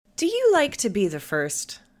Do you like to be the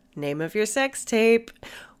first? Name of your sex tape.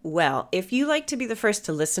 Well, if you like to be the first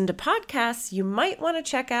to listen to podcasts, you might want to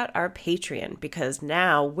check out our Patreon, because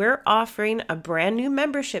now we're offering a brand new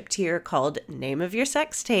membership tier called Name of Your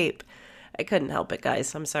Sex Tape. I couldn't help it,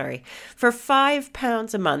 guys. I'm sorry. For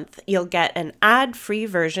 £5 a month, you'll get an ad-free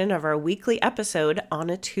version of our weekly episode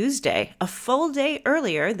on a Tuesday, a full day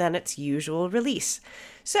earlier than its usual release.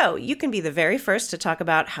 So you can be the very first to talk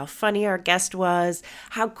about how funny our guest was,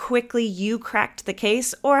 how quickly you cracked the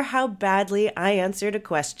case, or how badly I answered a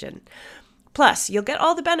question. Plus, you'll get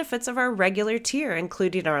all the benefits of our regular tier,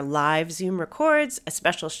 including our live Zoom records, a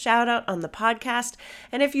special shout out on the podcast,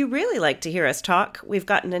 and if you really like to hear us talk, we've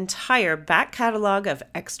got an entire back catalog of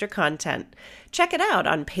extra content. Check it out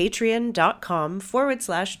on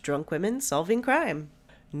patreon.com/drunkwomensolvingcrime.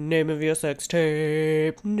 Name of your sex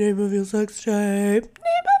tape. Name of your sex tape. Name of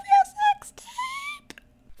your sex tape.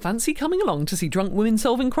 Fancy coming along to see Drunk Women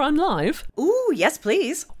Solving Crime live? Ooh, yes,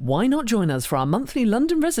 please. Why not join us for our monthly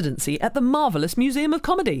London residency at the Marvellous Museum of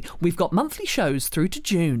Comedy? We've got monthly shows through to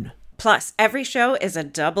June. Plus, every show is a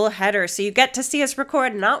double header, so you get to see us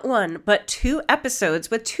record not one, but 2 episodes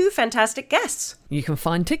with 2 fantastic guests. You can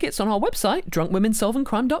find tickets on our website,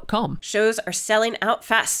 drunkwomensolvingcrime.com. Shows are selling out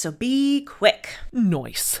fast, so be quick.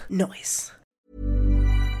 Nice.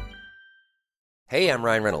 Hey, I'm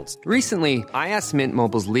Ryan Reynolds. Recently, I asked Mint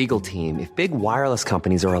Mobile's legal team if big wireless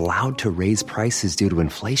companies are allowed to raise prices due to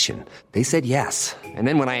inflation. They said yes. And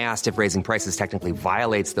then when I asked if raising prices technically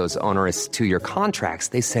violates those onerous 2-year contracts,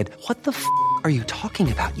 they said, "What the f*** are you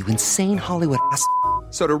talking about, you insane Hollywood ass?"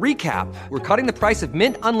 So to recap, we're cutting the price of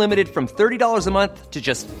Mint Unlimited from $30 a month to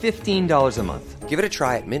just $15 a month. Give it a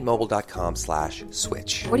try at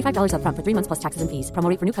mintmobile.com/switch. $45 up front for 3 months plus taxes and fees. Promo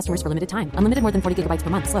rate for new customers for limited time. Unlimited more than 40 gigabytes per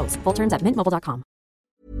month. Slows full terms at mintmobile.com.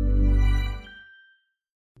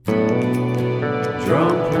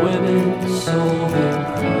 Drunk women solving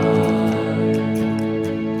crime.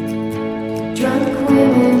 Drunk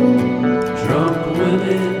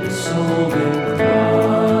women solving crime.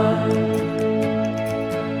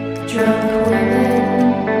 Drunk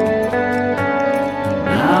women.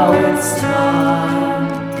 Now it's time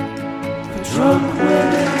for drunk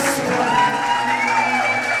women solving.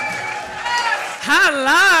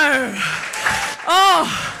 Hello! Oh,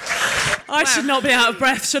 I should not be out of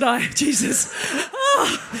breath, should I? Jesus.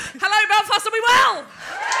 Oh, hello, Belfast, are we well?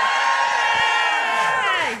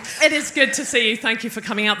 Yay! It is good to see you. Thank you for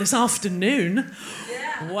coming out this afternoon.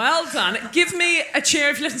 Yeah. Well done. Give me a cheer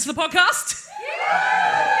if you listen to the podcast.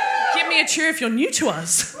 Yeah. Give me a cheer if you're new to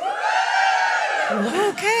us.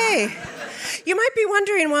 Okay. You might be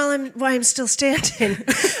wondering why I'm still standing.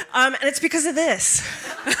 And it's because of this.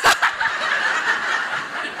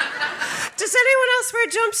 Does anyone else wear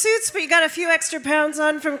jumpsuits, but you got a few extra pounds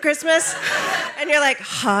on from Christmas? And you're like,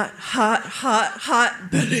 hot, hot, hot, hot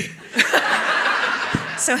belly.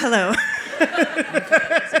 So hello.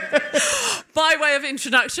 By way of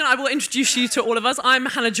introduction, I will introduce you to all of us. I'm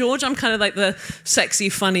Hannah George. I'm kind of like the sexy,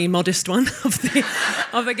 funny, modest one of the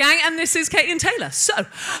gang. And this is Katie and Taylor. So,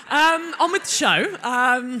 on with the show.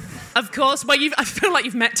 Of course, well, I feel like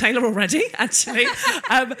you've met Taylor already, actually.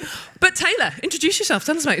 But Taylor, introduce yourself.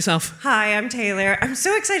 Tell us about yourself. Hi, I'm Taylor. I'm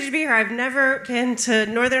so excited to be here. I've never been to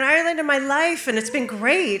Northern Ireland in my life, and it's been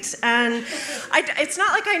great. And it's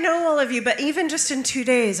not like I know all of you, but even just in 2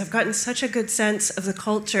 days, I've gotten such a good sense of the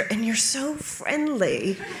culture, and you're so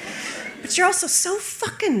friendly, but you're also so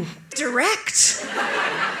fucking direct.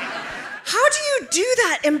 How do you do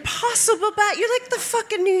that impossible You're like the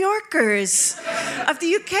fucking New Yorkers of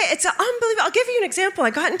the UK. It's unbelievable. I'll give you an example. I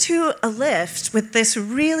got into a lift with this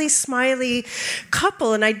really smiley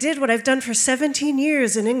couple, and I did what I've done for 17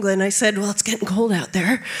 years in England. I said, well, it's getting cold out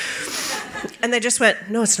there. And they just went,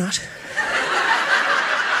 no, it's not.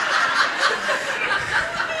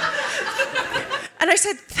 And I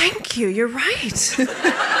said, thank you, you're right.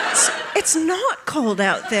 It's not cold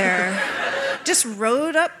out there. Just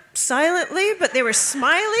rode up silently, but they were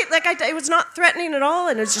smiling. Like, it was not threatening at all,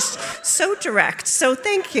 and it was just so direct. So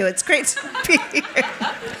thank you. It's great to be here.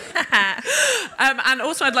 And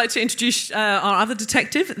also, I'd like to introduce our other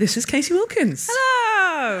detective. This is Katie Wilkins.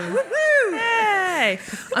 Hello. Woo-hoo. Yay.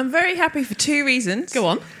 I'm very happy for 2 reasons. Go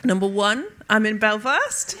on. Number 1, I'm in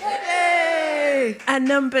Belfast. Yay! And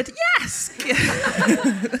yes!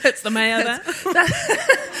 That's the mayor there.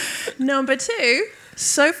 Number 2,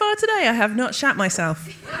 so far today I have not shat myself.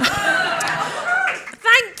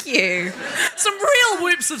 Thank you. Some real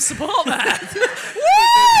whoops of support there.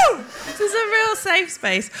 Woo! This is a real safe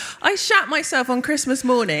space. I shat myself on Christmas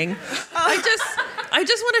morning. I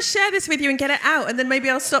just want to share this with you and get it out, and then maybe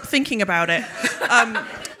I'll stop thinking about it.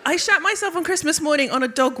 I shat myself on Christmas morning on a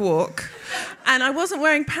dog walk, and I wasn't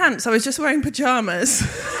wearing pants, I was just wearing pyjamas.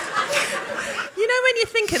 You know when you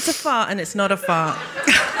think it's a fart and it's not a fart?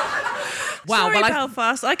 Wow, Sorry,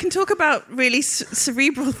 Belfast. I can talk about really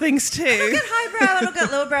cerebral things too. I don't get highbrow, I don't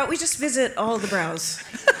get lowbrow. We just visit all the brows.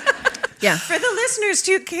 Yeah. For the listeners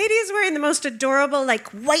too, Katie is wearing the most adorable, like,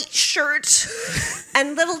 white shirt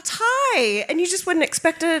and little tie, and you just wouldn't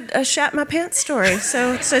expect a shat my pants story.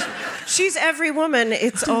 So she's every woman.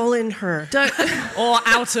 It's all in her. Or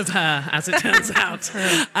out of her, as it turns out.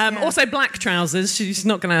 Also, black trousers. She's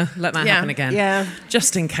not going to let that happen again. Yeah.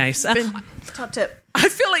 Just in case. Top tip. I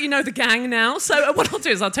feel like you know the gang now. So what I'll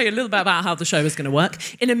do is I'll tell you a little bit about how the show is going to work.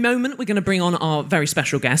 In a moment, we're going to bring on our very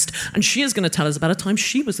special guest, and she is going to tell us about a time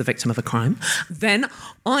she was the victim of a crime. Then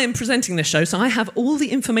I am presenting this show, so I have all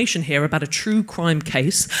the information here about a true crime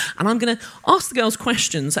case, and I'm going to ask the girls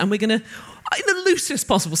questions, and we're going to, in the loosest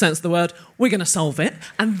possible sense of the word, we're going to solve it.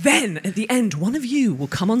 And then at the end, one of you will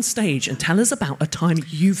come on stage and tell us about a time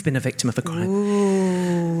you've been a victim of a crime.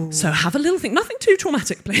 Ooh. So have a little think. Nothing too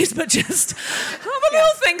traumatic, please, but just have a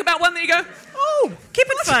little think about one that you go, oh. Keep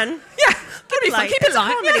it fun. Yeah. Keep it light. Keep it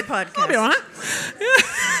light. Comedy podcast. I'll be all right. Yeah.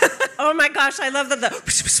 Oh my gosh, I love the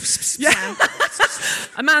Yeah.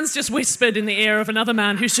 A man's just whispered in the ear of another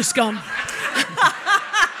man who's just gone.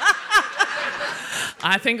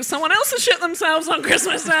 I think someone else has shit themselves on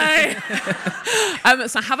Christmas Day.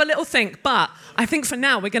 So have a little think. But I think for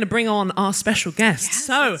now, we're going to bring on our special guest. Yes,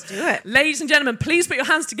 so, let's do it. Ladies and gentlemen, please put your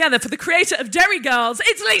hands together for the creator of Derry Girls.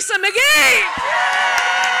 It's Lisa McGee.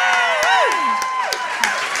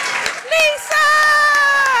 Lisa!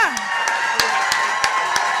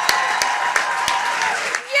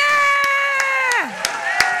 Yeah!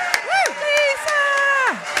 Woo! Lisa!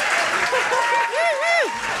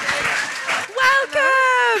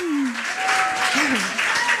 Welcome!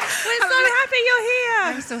 We're so happy you're here.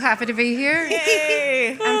 I'm so happy to be here.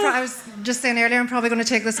 Yay. I was just saying earlier, I'm probably going to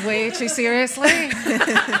take this way too seriously.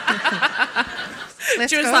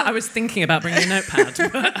 Let's Just go. like I was thinking about bringing a notepad.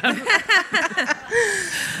 But,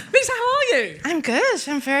 Lisa, how are you? I'm good.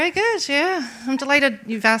 I'm very good, yeah. I'm delighted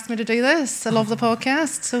you've asked me to do this. I love the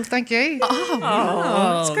podcast, so thank you.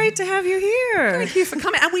 Oh, it's great to have you here. Thank you for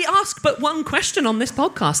coming. And we ask but one question on this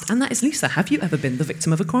podcast, and that is, Lisa, have you ever been the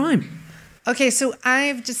victim of a crime? Okay, so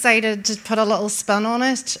I've decided to put a little spin on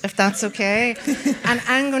it, if that's okay. And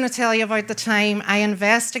I'm going to tell you about the time I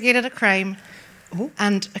investigated a crime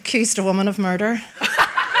and accused a woman of murder.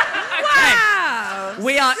 Wow!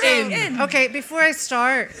 We are in. Okay, before I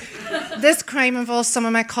start, this crime involves some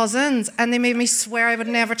of my cousins, and they made me swear I would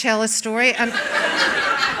never tell this story. And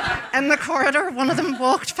in the corridor, one of them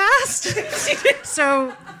walked past.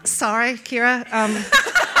 So, sorry, Ciara.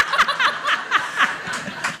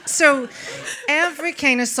 So, every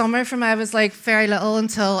kind of summer from I was like very little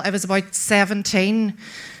until I was about 17,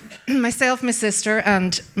 myself, my sister,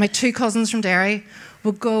 and my two cousins from Derry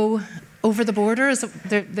would go over the border.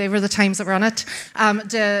 They were the times that were on it,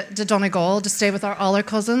 to Donegal to stay with our other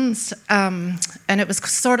cousins. And it was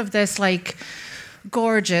sort of this like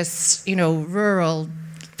gorgeous, rural,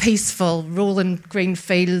 peaceful, rolling green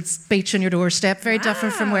fields, beach on your doorstep, very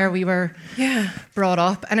different from where we were brought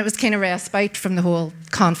up. And it was kind of respite from the whole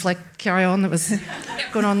conflict carry-on that was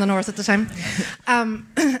going on in the north at the time.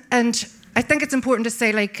 And I think it's important to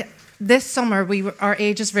say, like, this summer, our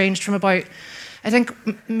ages ranged from about, I think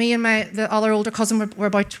me and the other older cousin were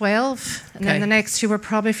about 12, and then the next two were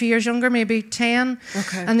probably a few years younger, maybe 10,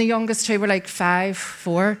 and the youngest two were like 5,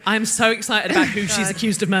 4. I'm so excited about who she's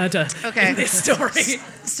accused of murder in this story.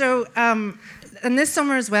 So, and this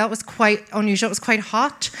summer as well, it was quite unusual. It was quite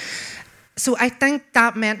hot. So I think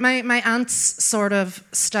that meant my aunt's sort of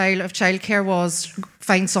style of childcare was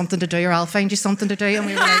find something to do or I'll find you something to do. And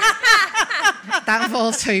we were like, that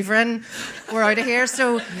involves hoovering. We're out of here.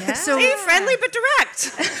 So friendly but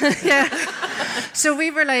direct. Yeah. So we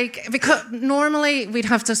were like, because normally we'd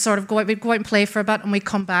have to sort of go out and play for a bit and we'd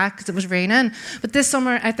come back because it was raining. But this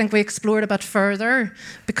summer, I think we explored a bit further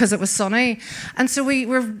because it was sunny. And so we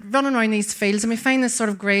were running around these fields and we find this sort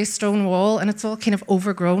of grey stone wall and it's all kind of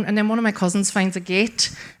overgrown. And then one of my cousins finds a gate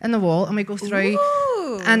in the wall and we go through.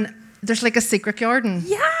 Ooh. And there's like a secret garden.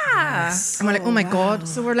 Yeah. And we're like, oh my God.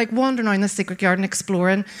 So we're like wandering around the secret garden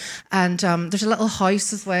exploring. And there's a little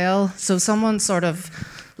house as well. So someone sort of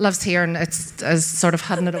lives here and it's sort of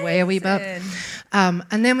hiding it away a wee bit.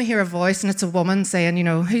 And then we hear a voice and it's a woman saying,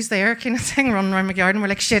 who's there kind of thing, running around my garden. We're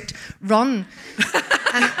like, shit, run.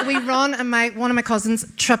 And we run and one of my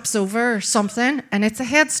cousins trips over something and it's a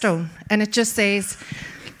headstone. And it just says,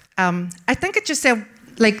 I think it just said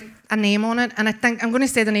like a name on it. And I think I'm going to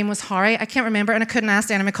say the name was Harry. I can't remember and I couldn't ask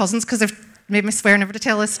any of my cousins because made me swear never to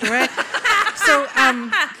tell this story. So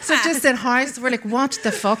just in house, we're like, what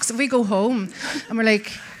the fuck? So we go home and we're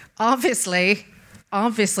like, obviously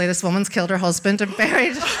this woman's killed her husband and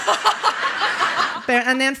buried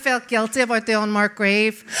and then felt guilty about the unmarked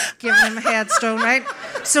grave, giving him a headstone, right?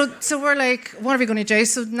 So we're like, what are we going to do?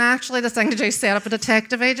 So naturally the thing to do is set up a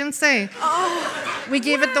detective agency. We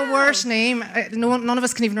gave it the worst name. None of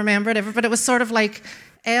us can even remember it ever, but it was sort of like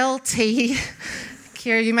LT,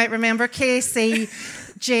 Ciara, you might remember,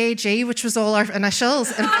 KCJG, which was all our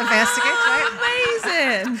initials, investigate, right?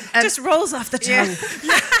 Amazing. Just rolls off the tongue.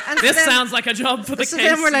 And This then- sounds like a job for the So case.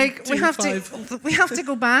 then we're like, we have to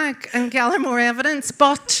go back and gather more evidence,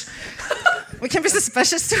 but we can be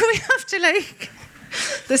suspicious, so we have to like.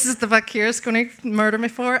 This is the bit Ciara's going to murder me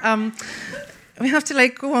for. We have to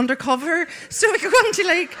like go undercover, so we go into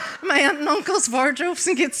like my aunt and uncle's wardrobes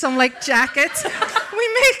and get some like jackets. We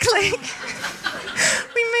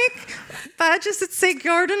make badges that say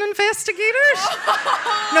garden investigators.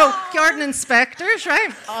 No, garden inspectors,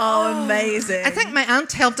 right? Oh, amazing. I think my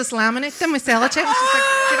aunt helped us laminate them with sellotape. She's like,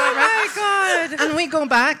 Oh my God. and we go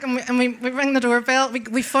back and we ring the doorbell.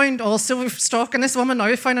 We found also, we're stalking this woman now.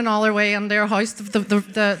 We found another way in their house,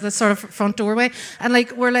 the sort of front doorway. And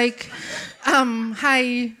like, we're like,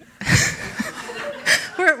 hi.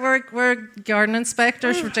 we're garden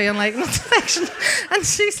inspectors. We're doing like an inspection. And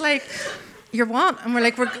she's like, you're what? And we're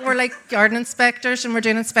like garden inspectors and we're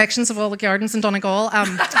doing inspections of all the gardens in Donegal.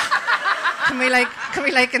 Can we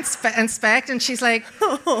inspect? And she's like,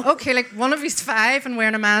 okay, like one of you's 5 and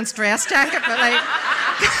wearing a man's dress jacket, but like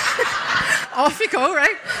off you go,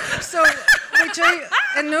 right? So we do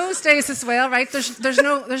in those days as well, right? There's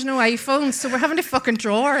no iPhones, so we're having to fucking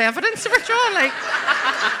draw our evidence. So we're drawing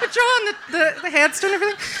the headstone and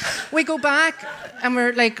everything. We go back and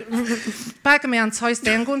we're like back at my aunt's house,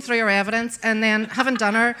 then going through our evidence, and then having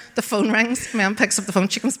dinner, the phone rings. My aunt picks up the phone,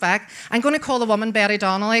 she comes back. I'm going to call the woman Betty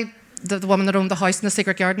Donnelly, the woman that owned the house in the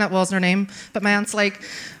secret garden. That wasn't her name, but my aunt's like,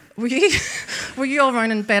 were you all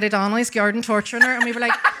around in Betty Donnelly's garden torturing her? And we were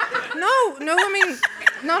like, no, I mean,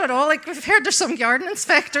 not at all. Like, we've heard there's some garden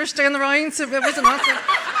inspectors doing the rounds, so it wasn't us.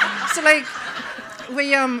 So like,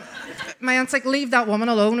 we my aunt's like, leave that woman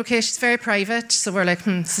alone, okay? She's very private. So we're like,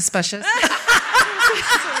 suspicious.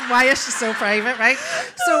 Why is she so private, right?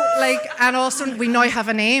 So like, and also we now have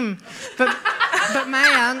a name, but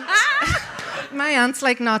my aunt's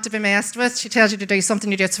like not to be messed with. She tells you to do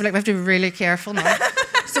something, you do it. So like, we have to be really careful now.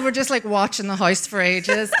 So we're just like watching the house for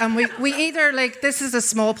ages, and we either like, this is a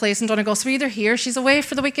small place in Donegal, so we either hear she's away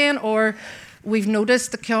for the weekend or we've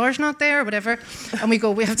noticed the car's not there or whatever, and we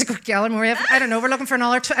have to go gather more evidence. I don't know, we're looking for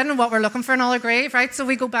another, I don't know what we're looking for, another grave, right? So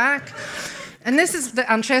we go back, and this is the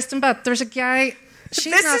interesting bit. There's a guy. This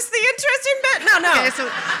is the interesting bit. No. Okay, so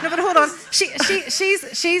no, but hold on.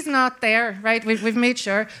 She's not there, right? We've made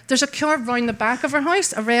sure. There's a car round the back of her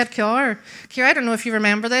house, a red car. Ciara, I don't know if you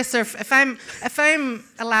remember this, or if I'm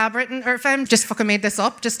elaborating, or if I'm just fucking made this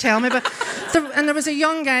up, just tell me. But there was a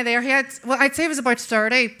young guy there. I'd say he was about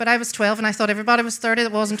 30, but I was 12, and I thought everybody was 30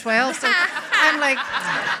 that wasn't 12. So I'm like,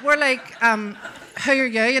 we're like, who are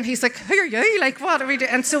you? And he's like, who are you? Like, what are we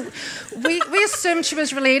doing? And so we assumed she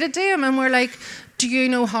was related to him, and we're like, do you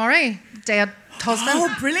know Harry, dead husband?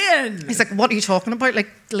 Oh, brilliant. He's like, what are you talking about? Like,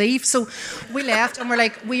 leave. So we left, and we're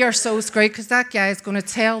like, we are so screwed, because that guy is going to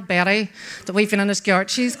tell Betty that we've been in his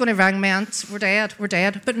yard. She's going to ring my aunt. We're dead.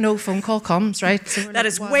 But no phone call comes, right? So That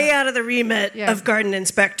is way out of the remit of garden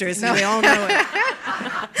inspectors, and we all know it.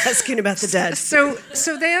 Asking about the dead. So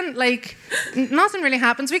then, like, nothing really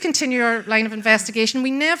happens. We continue our line of investigation.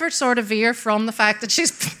 We never sort of veer from the fact that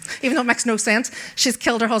she's, even though it makes no sense, she's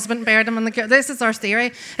killed her husband and buried him in the garden. This is our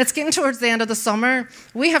theory. It's getting towards the end of the summer.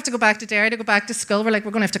 We have to go back to Derry to go back to school. We're like,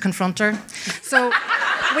 we're going to have to confront her. So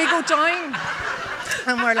we go down,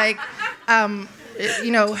 and we're like,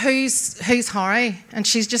 you know, who's Harry? And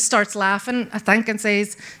she just starts laughing, I think, and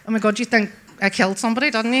says, oh my God, you think I killed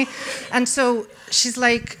somebody, didn't you? And so she's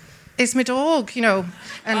like, it's my dog, you know.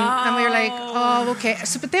 And we were like, oh, okay.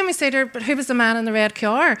 So, but then we say to her, but who was the man in the red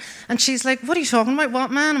car? And she's like, what are you talking about?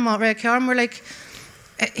 What man and what red car? And we're like,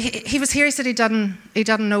 he was here. He said he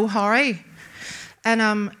didn't know Harry.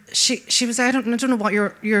 And she was, I don't know what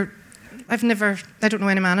you're I don't know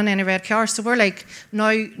any man in any red car. So we're like,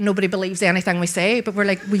 now nobody believes anything we say, but we're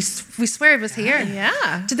like, we swear he was here.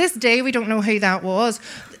 Yeah. To this day, we don't know who that was.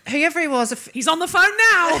 Whoever he was, He's on the phone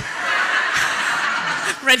now.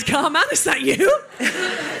 Red car man, is that you?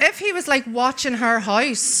 if he was like watching her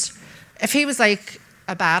house, if he was like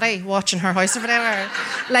a baddie watching her house or whatever.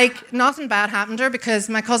 Like, nothing bad happened to her because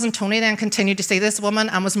my cousin Tony then continued to see this woman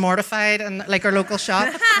and was mortified in, like, her local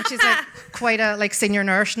shop. And she's, like, quite a, like, senior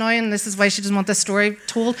nurse now, and this is why she doesn't want this story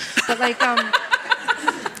told. But, like,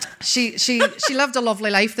 She lived a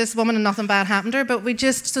lovely life, this woman, and nothing bad happened to her, but we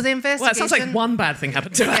just, so the investigation... Well, it sounds like one bad thing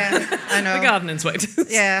happened to her. Yeah, I know. The garden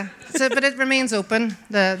inspectors. Yeah, so, but it remains open,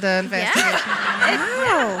 the investigation.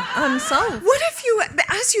 Wow. Unsolved. What if you,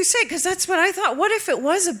 as you say, because that's what I thought, what if it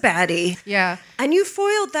was a baddie? Yeah. And you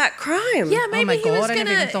foiled that crime? Yeah, maybe my he God, was I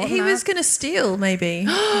never even thought gonna of that. steal. Maybe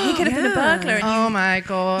he could have been a burglar. And Oh my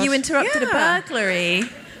God. you interrupted a Yeah. burglary.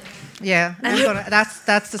 Yeah, that's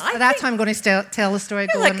how I'm going to tell the story.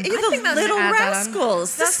 You're Going, like, you're the that's little add that on.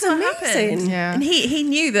 rascals. That's This is what amazing. happened. Yeah. And he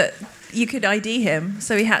knew that you could ID him,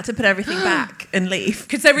 so he had to put everything back and leave.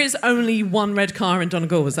 Because there is only one red car in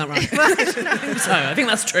Donegal, is that right? So I think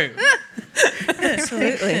that's true.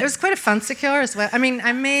 Absolutely. It was quite a fancy car as well. I mean,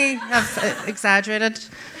 I may have exaggerated.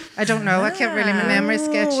 I don't know. I can't really. My memory's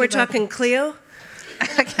sketchy. We're but talking Clio?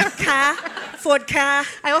 Car? Ford car?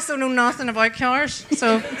 I also know nothing about cars,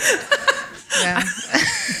 so. Yeah.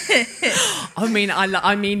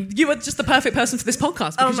 I mean, you are just the perfect person for this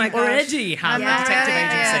podcast because my you gosh. already have a detective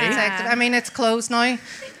agency. Detective. I mean, it's closed now. Yeah.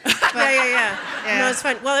 No, it's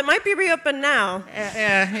fine. Well, it might be reopened now.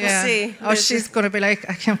 Yeah. We'll see. Oh, she's going to be like,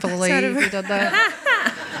 I can't believe you did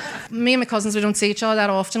that. Me and my cousins, we don't see each other that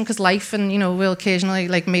often because life, and we'll occasionally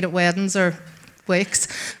like meet at weddings or wakes.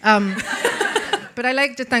 But I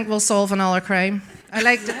like to think we'll solve another crime. I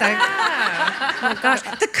like to think. Oh my gosh,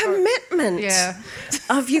 the commitment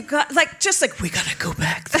of you got we gotta go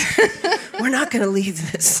back there. We're not gonna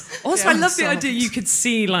leave this. Also, I love the idea you could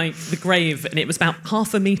see like the grave, and it was about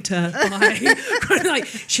half a metre high. Like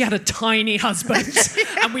she had a tiny husband,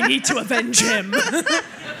 and we need to avenge him.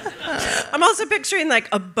 I'm also picturing like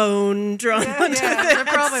a bone drawn onto the There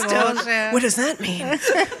probably headstone. was. Yeah. What does that mean?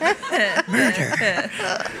 Murder.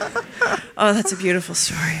 Oh, that's a beautiful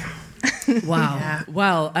story. Wow. Yeah.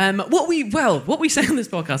 Well, what we say on this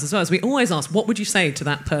podcast as well is we always ask, what would you say to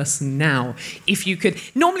that person now if you could?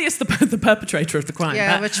 Normally, it's the perpetrator of the crime.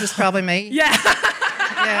 Yeah, but, which was probably me. Yeah.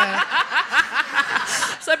 Yeah.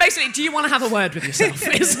 So basically, do you want to have a word with yourself?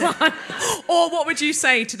 Or what would you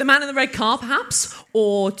say to the man in the red car, perhaps,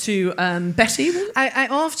 or to Betty? I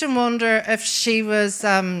often wonder if she was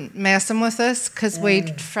messing with us because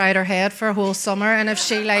we'd fried her head for a whole summer, and if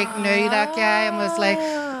she like knew that guy and was like,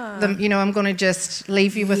 I'm going to just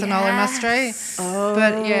leave you with another mystery. Oh.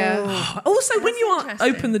 But yeah. Also, when you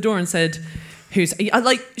opened the door and said, "Who's?"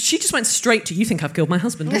 She just went straight to, "You think I've killed my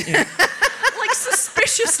husband, don't you?" Like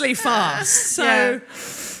suspiciously fast. So.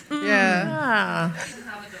 Yeah.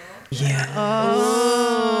 Yeah.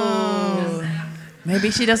 Oh.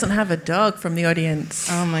 Maybe she doesn't have a dog from the audience.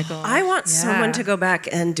 Oh my God. I want someone to go back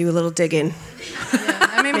and do a little digging. Yeah.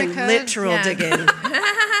 I mean, we could. Literal digging.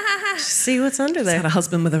 See what's under there. Had a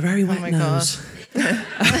husband with a very wet nose.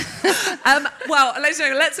 Well, ladies and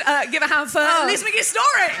gentlemen, let's give a hand for Liz McGee's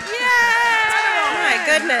story. Yay! Oh my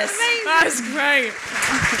goodness. That's great.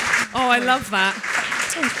 Oh, I love that.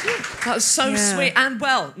 Thank you. That's so sweet. And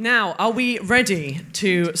well, now, are we ready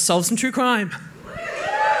to solve some true crime?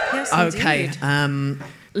 Yes, Okay. indeed.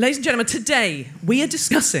 Ladies and gentlemen, today we are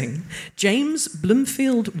discussing James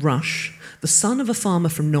Bloomfield Rush, the son of a farmer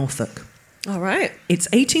from Norfolk. All right. It's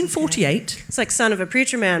 1848. It's like son of a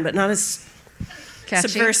preacher man, but not as Catchy.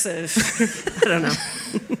 subversive. I don't know.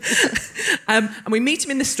 And we meet him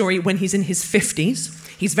in this story when he's in his 50s.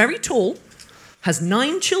 He's very tall, has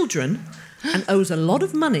 9 children, and owes a lot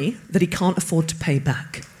of money that he can't afford to pay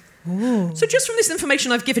back. Ooh. So just from this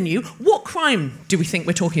information I've given you, what crime do we think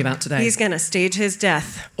we're talking about today? He's going to stage his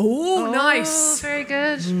death. Oh, Oh, nice. very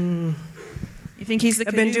good. You think he's the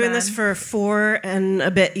I've been canoe doing man? this for 4 and a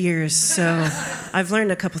bit years, so I've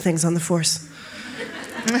learned a couple things on the force.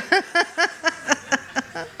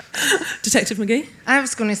 Detective McGee? I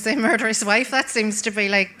was going to say murderous wife. That seems to be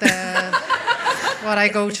like what I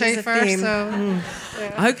go to a first. theme. So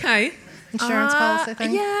Okay. insurance policy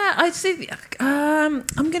thing. Yeah, I'd say I'm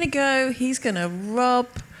going to go, he's going to rob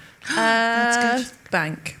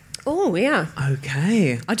bank. Oh, yeah.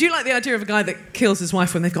 Okay. I do like the idea of a guy that kills his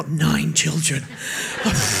wife when they've got 9 children.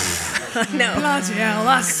 No. Bloody hell,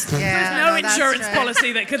 that's... Yeah, there's no that's insurance right.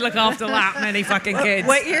 policy that could look after that many fucking kids.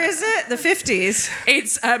 What year is it? The 50s?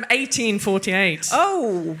 It's 1848.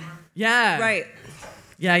 Oh, Yeah. right.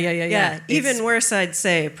 Yeah. Yeah. Even worse, I'd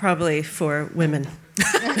say, probably for women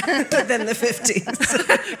than the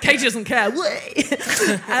 50s. Katie doesn't care.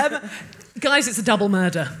 Guys, it's a double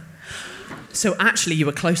murder. So actually, you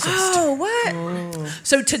were closest. Oh, what?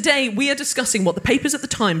 So today we are discussing what the papers at the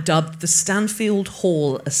time dubbed the Stanfield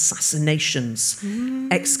Hall assassinations!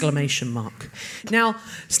 Exclamation mark. Now,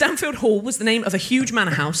 Stanfield Hall was the name of a huge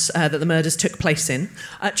manor house that the murders took place in.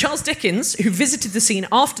 Charles Dickens, who visited the scene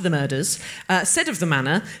after the murders, said of the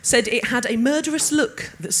manor, said it had a murderous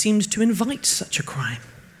look that seemed to invite such a crime.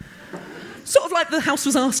 Sort of like the house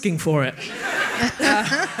was asking for it.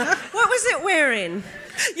 What was it wearing?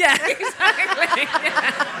 Yeah, exactly.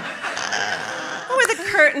 Yeah.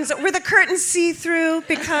 Were the curtains see-through?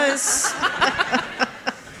 Because...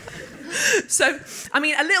 So, I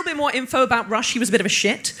mean, a little bit more info about Rush. He was a bit of a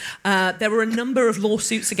shit. There were a number of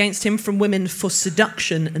lawsuits against him from women for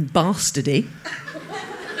seduction and bastardy,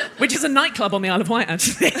 which is a nightclub on the Isle of Wight,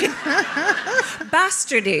 actually.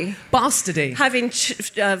 Bastardy. Bastardy. Having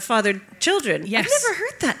fathered children. Yes. I've never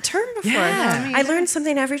heard that term before. Yeah. I learn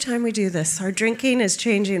something every time we do this. Our drinking is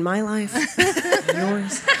changing my life.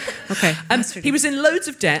 Yours. Okay. He was in loads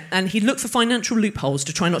of debt and he looked for financial loopholes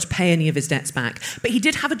to try not to pay any of his debts back. But he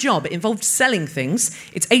did have a job. It involved selling things.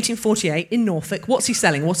 It's 1848 in Norfolk. What's he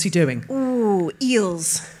selling? What's he doing? Ooh,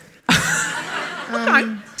 eels. Okay.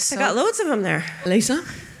 I got loads of them there. Lisa?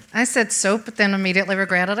 I said soap, but then immediately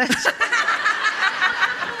regretted it.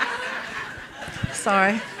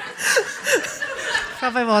 Sorry.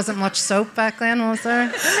 Probably wasn't much soap back then, was there?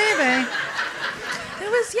 Maybe. There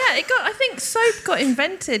was, I think soap got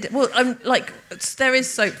invented. Well, there is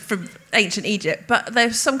soap from ancient Egypt, but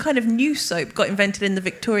there's some kind of new soap got invented in the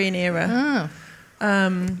Victorian era. Oh.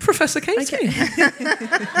 Professor Katie.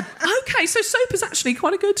 Okay, so soap is actually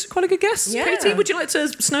quite a good guess. Yeah. Katie, would you like to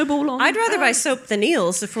snowball on? I'd rather buy soap than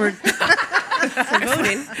eels if we're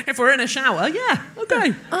voting. If we're in a shower, yeah.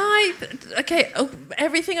 Okay.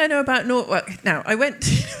 Everything I know about Norfolk. Now, I went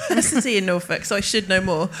to university in Norfolk, so I should know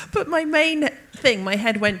more. But my main thing my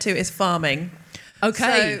head went to is farming.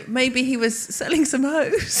 Okay. So maybe he was selling some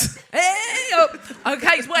hose.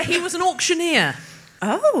 Okay, well, he was an auctioneer.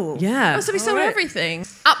 Oh. Yeah. So we sold everything.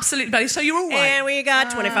 Absolutely, buddy. So you're all right. And we got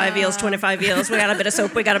 25 eels, 25 eels. We got a bit of soap,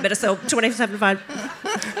 27.5.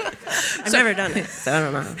 I've never done it, so I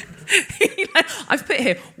don't know. I've put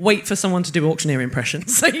here, wait for someone to do auctioneer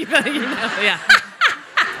impressions. So you know, yeah.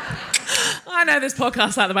 I know this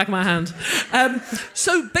podcast like the back of my hand.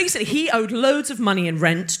 So basically, he owed loads of money in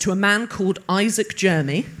rent to a man called Isaac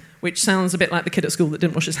Jermy, which sounds a bit like the kid at school that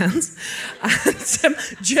didn't wash his hands. And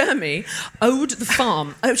Jeremy owed the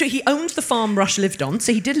farm. He owned the farm Rush lived on,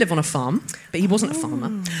 so he did live on a farm, but he wasn't a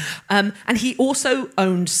farmer. And he also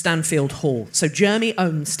owned Stanfield Hall. So Jeremy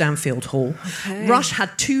owned Stanfield Hall. Okay. Rush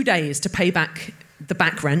had 2 days to pay back the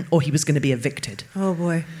back rent, or he was going to be evicted. Oh,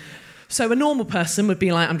 boy. So a normal person would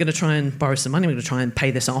be like, I'm going to try and borrow some money, I'm going to try and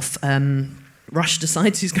pay this off. Rush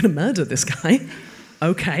decides he's going to murder this guy.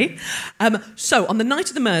 Okay. So on the night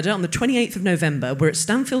of the murder, on the 28th of November, we're at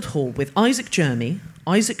Stanfield Hall with Isaac Jermy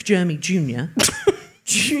Jr.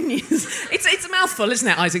 It's a mouthful, isn't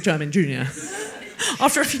it, Isaac Jermy Jr.?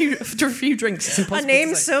 After a few drinks, it's impossible. A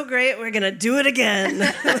name's so great, we're going to do it again.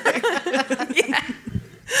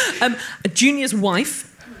 Yeah. Junior's wife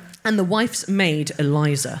and the wife's maid,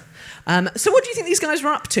 Eliza. So what do you think these guys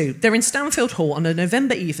were up to? They're in Stanfield Hall on a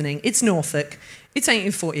November evening. It's Norfolk. It's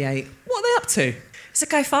 1848. What are they up to? Is it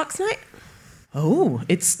Guy Fawkes night? Oh,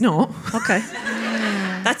 it's not. Okay.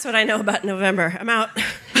 That's what I know about November. I'm out.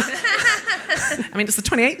 I mean, it's the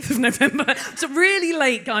 28th of November. It's a really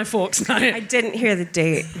late Guy Fawkes night. I didn't hear the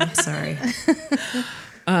date. I'm sorry.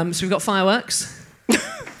 So we've got fireworks.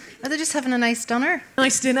 Are they just having a nice dinner?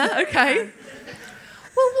 Nice dinner, okay.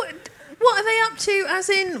 Well, what are they up to? As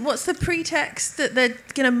in, what's the pretext that they're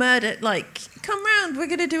going to murder? Like, come round, we're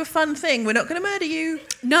going to do a fun thing. We're not going to murder you.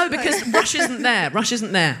 No, because Rush isn't there. Rush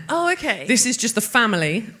isn't there. Oh, okay. This is just the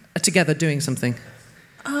family together doing something.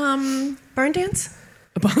 Barn dance?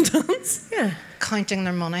 A barn dance? Yeah. Counting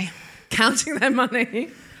their money. Counting their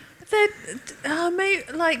money. They're,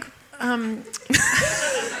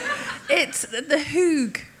 it's the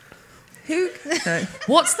Hoog. Hoog? No.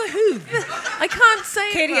 What's the Hoog? I can't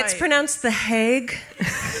say Katie, it right. it's pronounced the Hague. The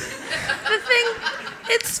thing,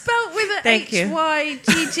 it's spelt with a Thank you.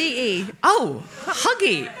 H-Y-G-G-E. Oh,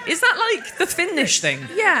 Huggy. Is that like the Finnish thing?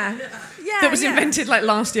 Yeah. That was invented like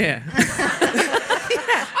last year.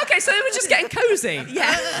 Yeah. Okay, so they were just getting cosy.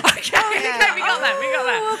 Yeah. Okay, okay, we got that.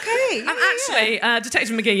 Okay. Actually,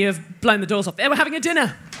 Detective McGee, you've blown the doors off. They were having a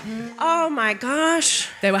dinner. Oh my gosh.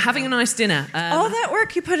 They were having a nice dinner. All that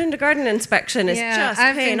work you put into garden inspection is just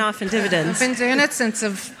paying off in dividends. I've been doing it since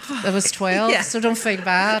I was 12, Yeah. so don't feel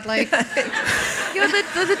bad. Like, You're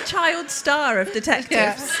the child star of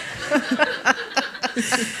detectives. yeah.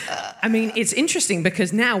 I mean, it's interesting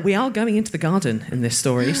because now we are going into the garden in this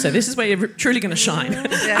story, so this is where you're truly going to shine.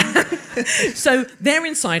 So they're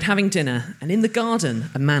inside having dinner, and in the garden,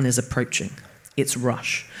 a man is approaching. It's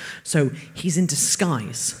Rush. So he's in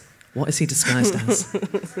disguise. What is he disguised as? I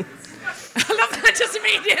love that just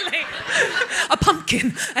immediately. A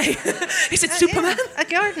pumpkin. Is it Superman? A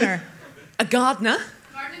gardener. A gardener?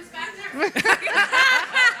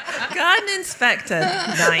 Garden inspector.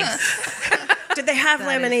 Nice. Did they have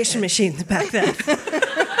lamination machines back then?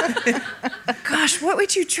 Gosh, what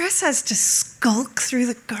would you dress as to skulk through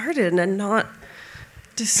the garden and not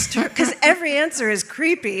disturb? Because every answer is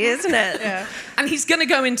creepy, isn't it? Yeah. And he's going to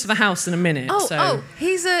go into the house in a minute.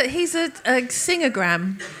 He's a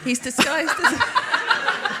singogram. He's disguised as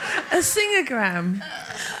a singogram.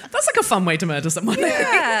 That's like a fun way to murder someone.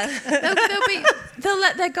 Yeah, they'll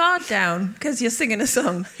let their guard down because you're singing a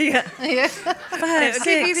song. Yeah. 5,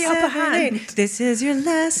 give you the upper hand. This is your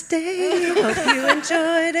last day. Hope you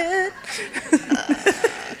enjoyed it.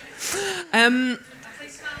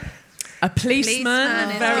 A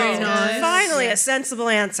policeman. Very nice. Finally, a sensible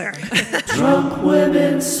answer. Drunk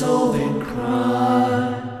women solving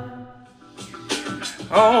crime.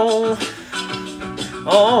 Oh,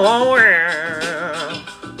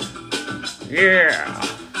 yeah.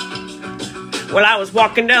 Well, I was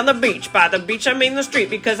walking down the beach. By the beach, I mean the street,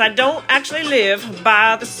 because I don't actually live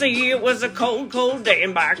by the sea. It was a cold, cold day,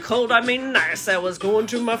 and by cold, I mean nice. I was going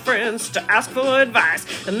to my friends to ask for advice,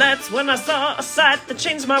 and that's when I saw a sight that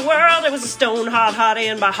changed my world. It was a stone hot hottie,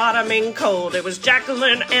 and by hot, I mean cold. It was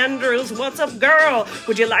Jacqueline Andrews. What's up, girl?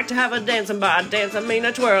 Would you like to have a dance? And by dance, I mean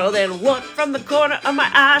a twirl. Then what from the corner of my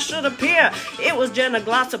eye should appear? It was Jenna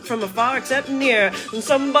Glossop from afar except near, and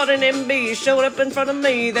somebody named B showed up in front of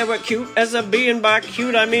me. They were cute as a bee, and by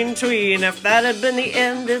cute I mean twee. And if that had been the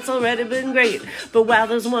end, it's already been great. But wow,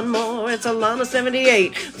 there's one more. It's Alana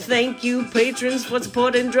 78. Thank you, patrons, for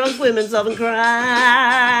supporting drunk women solving crime.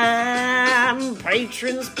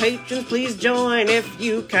 Patrons, please join if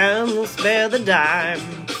you can spare the dime.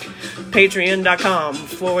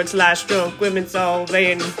 Patreon.com/drunk women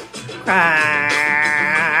solving crime.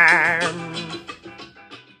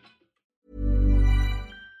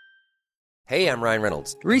 Hey, I'm Ryan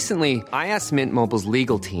Reynolds. Recently, I asked Mint Mobile's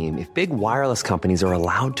legal team if big wireless companies are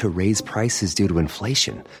allowed to raise prices due to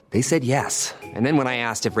inflation. They said yes. And then when I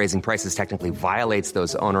asked if raising prices technically violates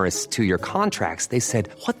those onerous 2-year contracts, they said,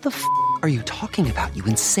 "What the f*** are you talking about, you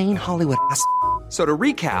insane Hollywood ass?" So to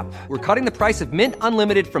recap, we're cutting the price of Mint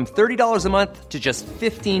Unlimited from $30 a month to just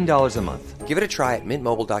 $15 a month. Give it a try at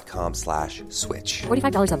mintmobile.com/switch.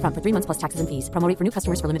 $45 up front for 3 months plus taxes and fees. Promo rate for new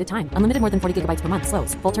customers for limited time. Unlimited more than 40 gigabytes per month.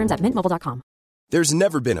 Slows full terms at mintmobile.com. There's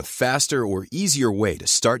never been a faster or easier way to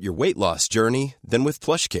start your weight loss journey than with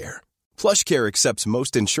PlushCare. PlushCare accepts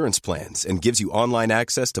most insurance plans and gives you online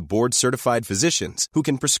access to board-certified physicians who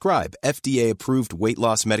can prescribe FDA-approved weight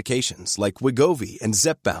loss medications like Wegovy and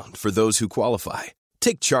Zepbound for those who qualify.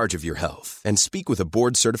 Take charge of your health and speak with a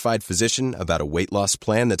board-certified physician about a weight loss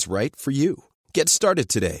plan that's right for you. Get started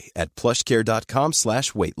today at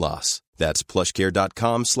plushcare.com/weight loss. That's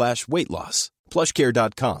plushcare.com/weight loss.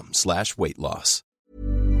 plushcare.com/weight loss.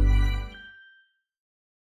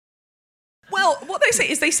 Well, what they say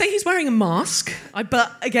is he's wearing a mask.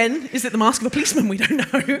 But again, is it the mask of a policeman? We don't know.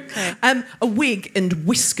 Okay. A wig and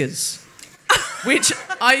whiskers, which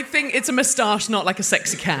I think it's a moustache, not like a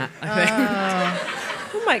sexy cat. I think.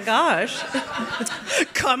 Oh my gosh.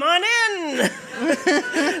 Come on in.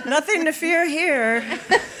 Nothing to fear here.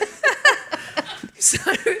 So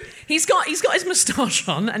he's got his moustache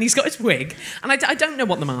on and he's got his wig, and I don't know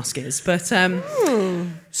what the mask is, but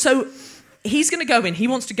so he's going to go in. He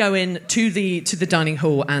wants to go in to the dining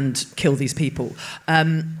hall and kill these people,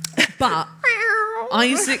 but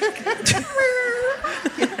Isaac.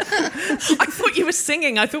 I thought you were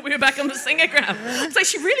singing. I thought we were back on the singogram. It's like,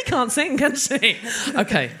 she really can't sing, can she?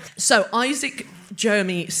 Okay, so Isaac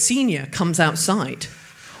Jeremy Sr. comes outside.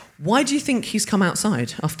 Why do you think he's come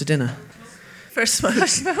outside after dinner? For a smoke.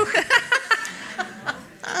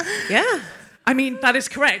 Yeah. I mean, that is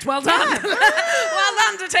correct. Well done. Yeah. Well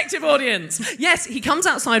done, detective audience. Yes, he comes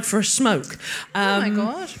outside for a smoke. Oh my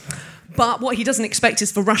God. But what he doesn't expect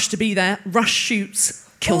is for Rush to be there. Rush shoots,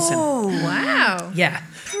 kills him. Oh, wow. Yeah.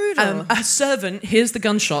 Brutal. A servant hears the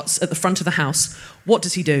gunshots at the front of the house. What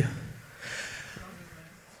does he do?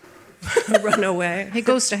 Run away. He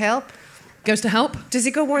goes to help. Goes to help? Does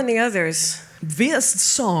he go warn the others? This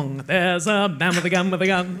song, there's a man with a gun with a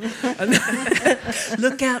gun.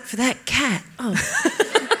 Look out for that cat. Oh.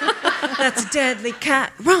 That's a deadly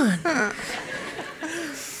cat. Run.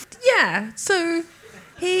 Yeah, so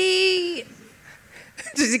he...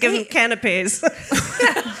 Because you give them canapes.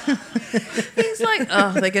 He's like,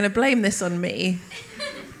 oh, they're going to blame this on me.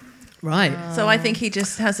 Right. So I think he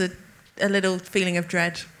just has a little feeling of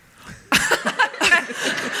dread.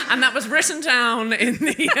 And that was written down in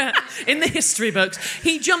the history books.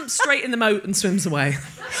 He jumps straight in the moat and swims away.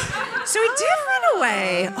 So he did run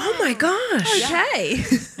away. Oh my gosh. Okay.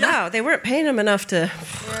 Wow, they weren't paying him enough to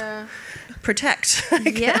protect.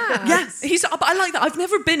 Yeah. But I like that. I've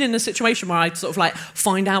never been in a situation where I sort of like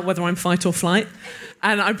find out whether I'm fight or flight.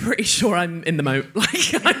 And I'm pretty sure I'm in the moat.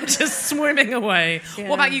 Like, I'm just swimming away. Yeah.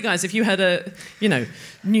 What about you guys? If you had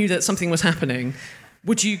knew that something was happening,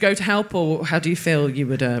 would you go to help, or how do you feel you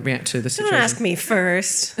would react to the situation? Don't ask me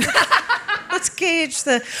first. Let's gauge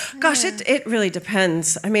the... Gosh, it really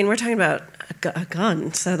depends. I mean, we're talking about a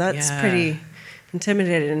gun, so that's pretty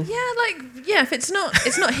intimidating. Yeah, if it's not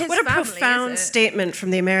his What a family, profound is it? statement from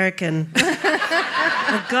the American.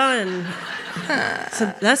 A gun.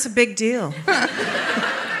 So that's a big deal.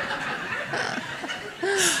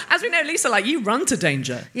 As we know, Lisa, like, you run to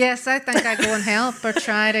danger. Yes, I think I'd go and help or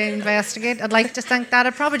try to investigate. I'd like to think that.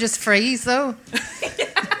 I'd probably just freeze, though.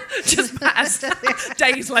 Just past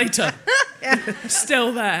days later.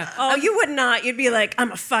 Still there. Oh, you would not. You'd be like,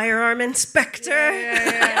 I'm a firearm inspector.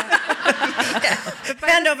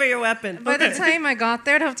 Hand over your weapon. By the time I got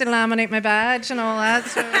there, I'd have to laminate my badge and all that.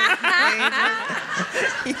 So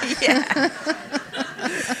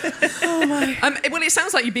Oh my. Well, it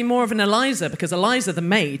sounds like you'd be more of an Eliza, because Eliza, the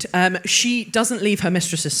maid, she doesn't leave her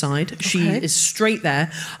mistress's side. She is straight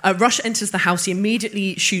there. Rush enters the house. He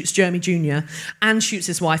immediately shoots Jeremy Jr. and shoots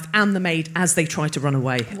his wife and the maid as they try to run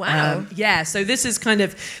away. Wow. So this is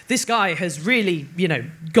this guy has really,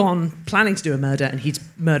 gone planning to do a murder, and he's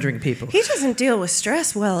murdering people. He doesn't deal with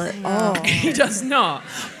stress well at all. He does not.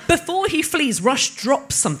 Before he flees, Rush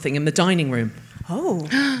drops something in the dining room. Oh.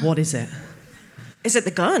 What is it? Is it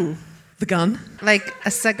the gun? The gun? like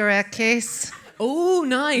a cigarette case. Oh,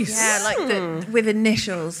 nice. Yeah, like with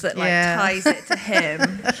initials that ties it to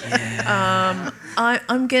him.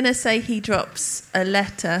 I'm gonna say he drops a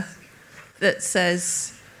letter that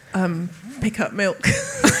says, "Pick up milk."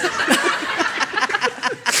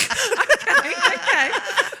 Okay.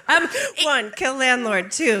 1, kill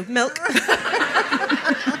landlord. 2, milk.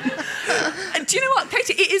 Do you know what,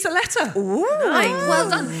 Katie? It is a letter. Ooh. Nice. Well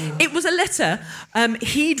done. It was a letter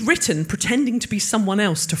he'd written pretending to be someone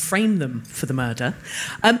else to frame them for the murder.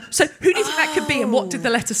 So who do you think that could be, and what did the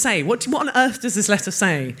letter say? What on earth does this letter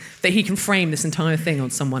say that he can frame this entire thing on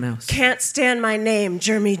someone else? Can't stand my name,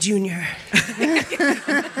 Jeremy Jr.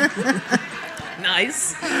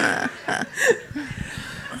 Nice.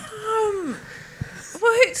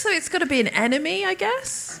 So it's got to be an enemy, I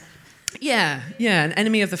guess. Yeah, an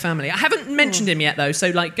enemy of the family. I haven't mentioned him yet, though,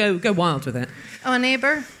 so go wild with it. Oh, a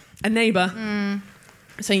neighbour? A neighbour.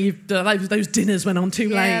 So those dinners went on too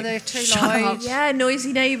late. Yeah, they're too Shut loud. up. Yeah,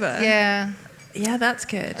 noisy neighbour. Yeah. Yeah, that's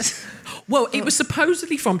good. Well, it was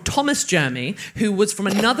supposedly from Thomas Jeremy, who was from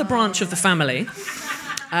another branch of the family.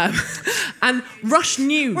 And Rush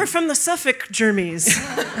knew... We're from the Suffolk Jermies.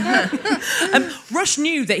 Rush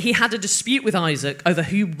knew that he had a dispute with Isaac over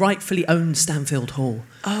who rightfully owned Stanfield Hall.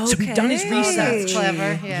 So he'd done his research. That's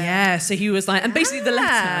clever, yeah. So he was like... And basically the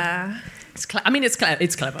letter... It's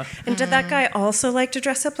clever. And did that guy also like to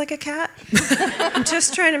dress up like a cat? I'm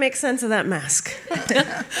just trying to make sense of that mask.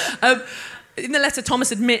 In the letter,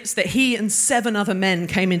 Thomas admits that he and 7 other men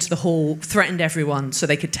came into the hall, threatened everyone so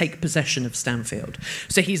they could take possession of Stanfield.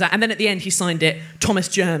 So he's like, and then at the end he signed it, Thomas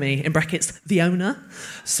Jeremy, in brackets, the owner.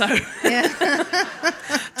 So,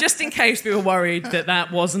 just in case we were worried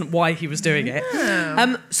that wasn't why he was doing it.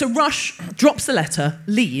 So Rush drops the letter,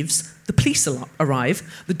 leaves, the police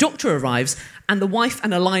arrive, the doctor arrives, and the wife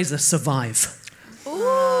and Eliza survive.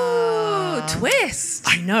 Ooh, twist.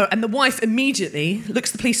 I know. And the wife immediately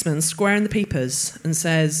looks the policeman square in the peepers and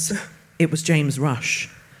says, "It was James Rush.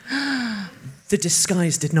 The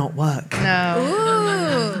disguise did not work."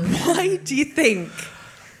 No. Why do you think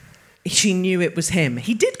she knew it was him?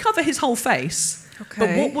 He did cover his whole face. But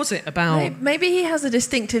what was it about? Maybe he has a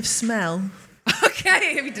distinctive smell.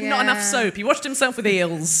 Okay, he did not enough soap. He washed himself with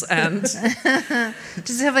eels and...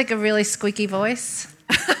 Does he have like a really squeaky voice?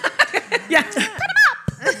 Yeah. Put him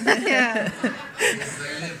up! Yeah.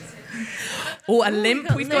 Or a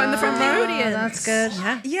limp we've got in the front row. Oh, that's good.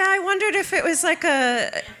 Yeah, I wondered if it was like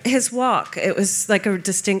his walk. It was like a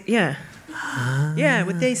distinct, yeah,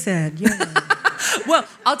 what they said, yeah. Well,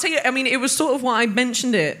 I'll tell you, I mean, it was sort of what I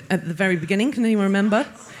mentioned it at the very beginning. Can anyone remember?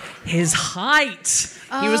 his height.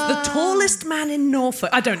 He was the tallest man in Norfolk.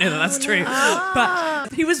 I don't know that that's true,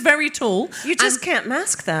 but he was very tall. You just can't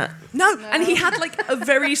mask that. No, and he had like a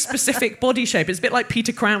very specific body shape. It's a bit like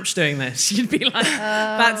Peter Crouch doing this. You'd be like,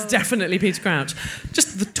 that's definitely Peter Crouch.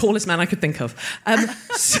 Just the tallest man I could think of.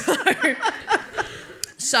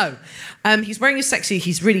 So he's wearing his sexy,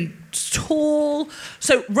 he's really tall.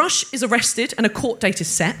 So Rush is arrested and a court date is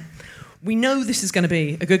set. We know this is going to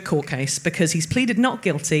be a good court case because he's pleaded not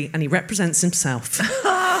guilty and he represents himself.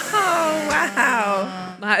 Oh,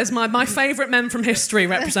 wow. That is my favourite men from history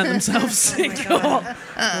represent themselves in court.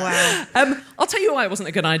 Wow. I'll tell you why it wasn't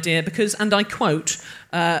a good idea because, and I quote,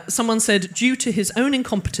 someone said, due to his own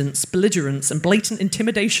incompetence, belligerence and blatant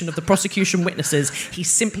intimidation of the prosecution witnesses, he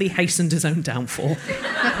simply hastened his own downfall.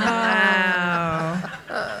 Wow.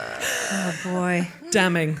 Oh, boy.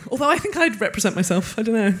 Damning. Although I think I'd represent myself. I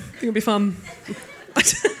don't know. I think it'd be fun.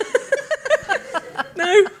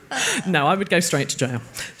 No, I would go straight to jail.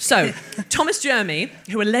 So, Thomas Jeremy,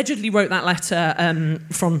 who allegedly wrote that letter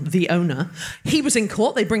from the owner, he was in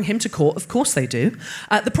court. They bring him to court. Of course they do.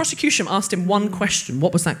 The prosecution asked him one question.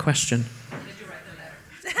 What was that question? Did you write the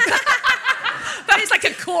letter? That is like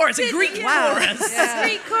a chorus, a Greek chorus. Yeah.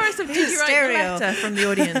 Greek chorus of Did you write the letter from the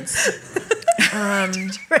audience?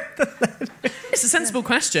 It's a sensible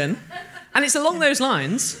question. And it's along those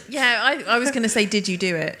lines. Yeah, I was going to say, did you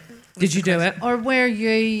do it? Did you do it? Or were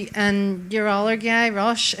you and your other guy,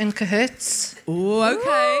 Rush, in cahoots? Ooh,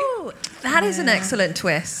 okay. Ooh, that is an excellent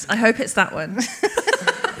twist. I hope it's that one.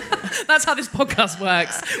 That's how this podcast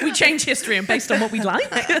works. We change history and based on what we like.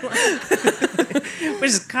 Which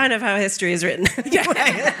is kind of how history is written. Yeah,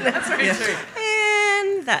 that's very true.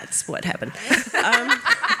 And that's what happened.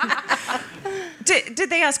 Did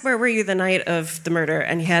they ask where were you the night of the murder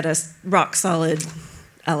and he had a rock solid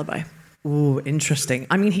alibi? Ooh, interesting.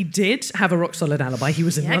 I mean, he did have a rock solid alibi. He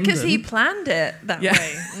was in London. because he planned it that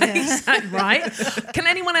way. Exactly, right? Can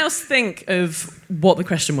anyone else think of what the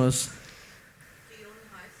question was?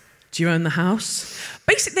 Do you own the house?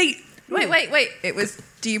 Basically... Wait. It was,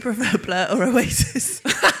 do you prefer Blur or Oasis?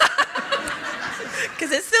 Because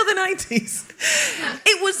it's still the 90s.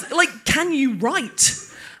 It was like, can you write?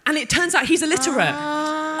 And it turns out he's illiterate.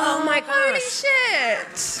 Oh my gosh. Holy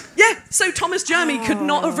shit. Yeah, so Thomas Jeremy could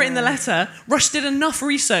not have written the letter. Rush did enough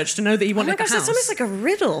research to know that he wanted the house. That's almost like a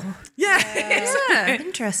riddle. Yeah.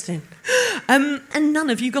 Interesting. And none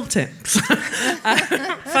of you got it.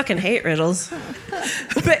 Fucking hate riddles.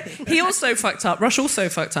 But he also fucked up, Rush also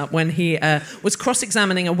fucked up when he was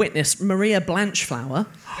cross-examining a witness, Maria Blanchflower.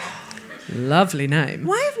 Lovely name.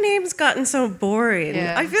 Why have names gotten so boring?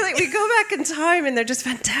 Yeah. I feel like we go back in time and they're just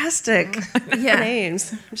fantastic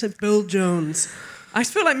names. Just like Bill Jones. I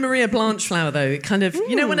feel like Maria Blanchflower, though, it kind of,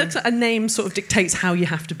 you know, when a name sort of dictates how you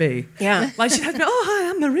have to be. Yeah. Like, she'd have to be, oh,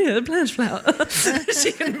 hi, I'm Maria Blanchflower.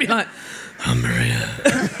 She couldn't be like, I'm Maria.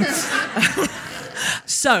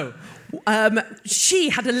 So,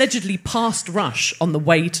 she had allegedly passed Rush on the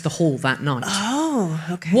way to the hall that night. Oh,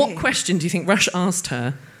 okay. What question do you think Rush asked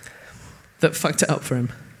her that fucked it up for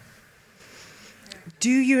him? Do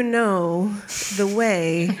you know the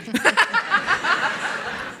way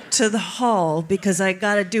to the hall because I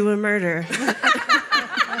gotta do a murder?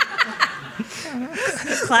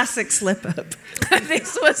 Classic slip up.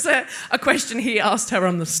 This was a question he asked her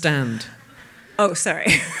on the stand. Oh, sorry.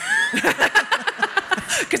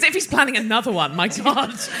 Because if he's planning another one, my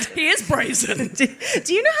God, he is brazen.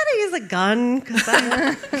 Do you know how to use a gun? 'Cause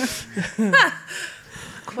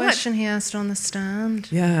Question he asked on the stand.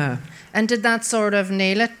 Yeah. And did that sort of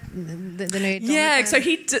nail it? The nail Yeah, so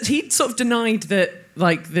he sort of denied that,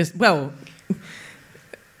 like, this, well,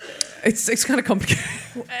 it's kind of complicated.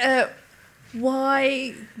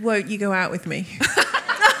 Why won't you go out with me?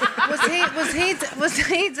 Was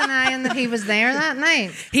he denying that he was there that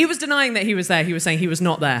night? He was denying that he was there. He was saying he was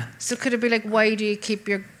not there. So could it be like, why do you keep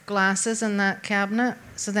your glasses in that cabinet?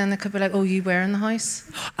 So then they could be like, oh, you were in the house.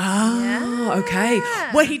 Oh, okay.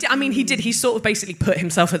 Well, he did. He sort of basically put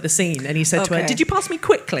himself at the scene and he said to her, did you pass me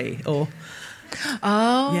quickly? Or...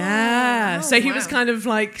 Oh. Yeah. So he was kind of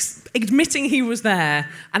like admitting he was there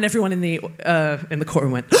and everyone in the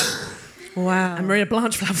courtroom went... Wow. And Maria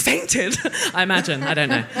Blanchflower fainted, I imagine. I don't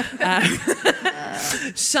know.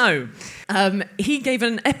 So, he gave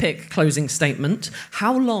an epic closing statement.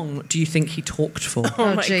 How long do you think he talked for?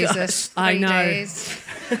 Oh Jesus. 3 I know. days.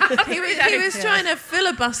 He was trying to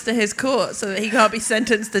filibuster his court so that he can't be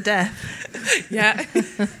sentenced to death. Yeah.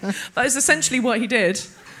 That is essentially what he did.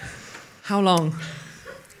 How long?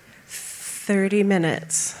 30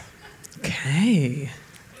 minutes. Okay.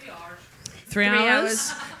 3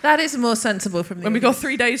 hours? That is more sensible from the When we got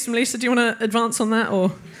 3 days from Lisa, do you want to advance on that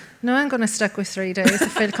or? No, I'm going to stick with 3 days. I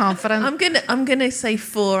feel confident. I'm gonna say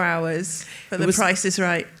 4 hours, but the price is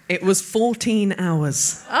right. It was 14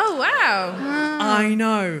 hours. Oh wow! I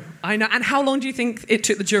know. And how long do you think it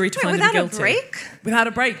took the jury to find him guilty? Without a break? Without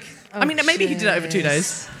a break. I mean, maybe he did it over 2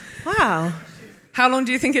 days. Wow. How long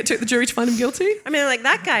do you think it took the jury to find him guilty? I mean, like,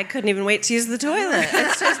 that guy couldn't even wait to use the toilet.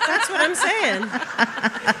 That's what I'm saying.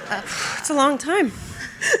 It's a long time.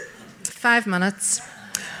 5 minutes.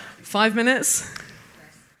 5 minutes?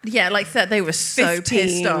 Yeah, like that. They were so 15.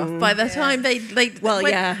 pissed off. By the time they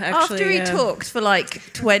after he talked for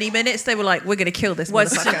like 20 minutes, they were like, "We're going to kill this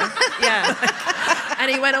motherfucker." Yeah. And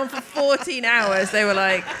he went on for 14 hours. They were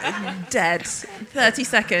like, dead. 30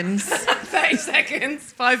 seconds. 30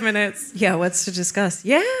 seconds. 5 minutes. Yeah, what's to discuss?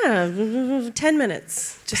 Yeah, 10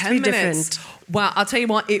 minutes. Just 10 to be minutes. different. Well, I'll tell you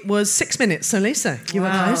what, it was 6 minutes. So, Lisa, you were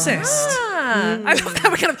closest. I thought that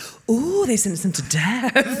were kind of, they sentenced him to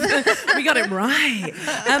death. We got it right.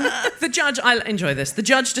 The judge, I enjoy this. The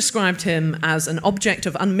judge described him as an object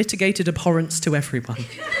of unmitigated abhorrence to everyone.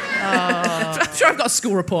 I'm sure I've got a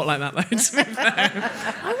school report like that, though, to be fair.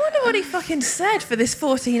 I wonder what he fucking said for this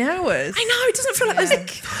 14 hours. I know, it doesn't feel like there's...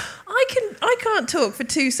 I can't talk for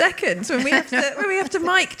 2 seconds when we have to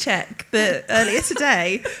mic check earlier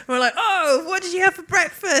today. And we're like, oh, what did you have for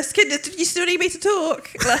breakfast? Did you still need me to talk?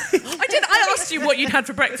 Like, I did. I asked you what you'd had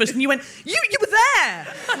for breakfast, and you went, you were there.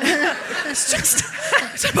 It's just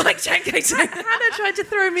a mic check. Hannah tried to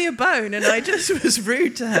throw me a bone, and I just was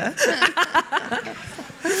rude to her.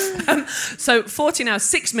 So 14 hours,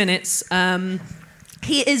 6 minutes.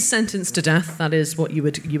 He is sentenced to death. That is what you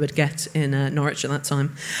would get in Norwich at that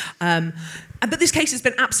time. But this case has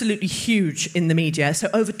been absolutely huge in the media. So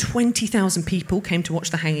over 20,000 people came to watch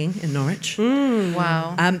the hanging in Norwich.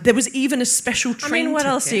 Wow. There was even a special train ticket. What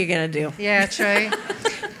else are you going to do? Yeah, true.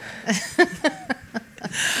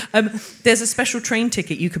 There's a special train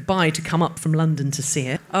ticket you could buy to come up from London to see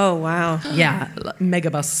it. Oh, wow. Yeah,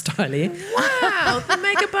 megabus style. Wow, the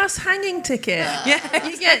megabus hanging ticket. Yeah,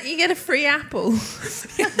 you get a free apple.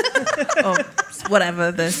 Or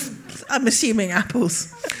whatever. I'm assuming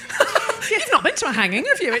apples. You've not been to a hanging,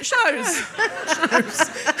 have you? It shows.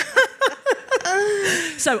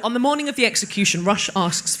 So, on the morning of the execution, Rush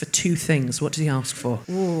asks for 2 things. What does he ask for?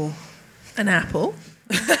 Ooh. An apple.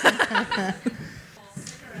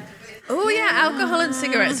 Oh, yeah, alcohol and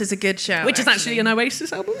cigarettes is a good shout. Which is actually an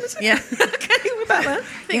Oasis album, is it? Yeah. Okay, we're about that.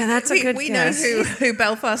 Yeah, that's a good We guess. know who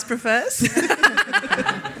Belfast prefers.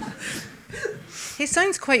 He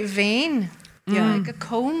sounds quite vain. Yeah. Like a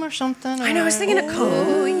comb or something. I know, I was thinking a comb.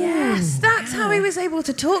 Oh, yes. That's how he was able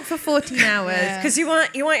to talk for 14 hours. Because you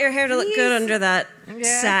want your hair to look good under that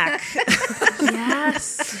sack.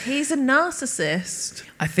 Yes. He's a narcissist.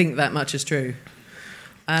 I think that much is true.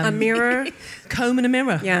 A mirror. Comb and a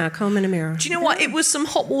mirror. Yeah, comb and a mirror. Do you know what? It was some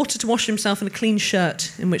hot water to wash himself and a clean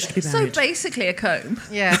shirt in which to be So buried. basically a comb.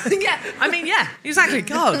 Yeah. Yeah, exactly.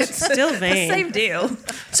 God. Still vain. Same deal.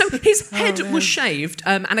 So his head was shaved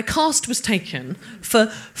and a cast was taken for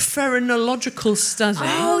phrenological study.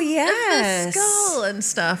 Oh, yes. The skull and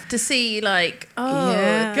stuff to see, like,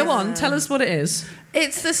 Yeah. Go on, tell us what it is.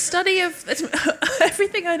 It's the study of...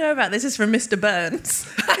 Everything I know about this is from Mr. Burns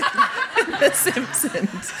in The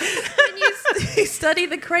Simpsons. And you study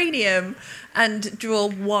the cranium and draw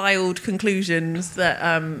wild conclusions that,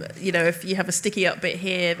 if you have a sticky up bit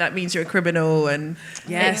here, that means you're a criminal, and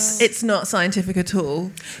it's not scientific at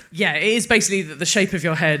all. Yeah, it is basically that the shape of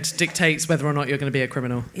your head dictates whether or not you're going to be a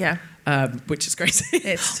criminal. Yeah. Which is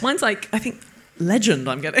crazy. Mine's like, I think... legend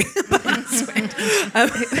I'm getting.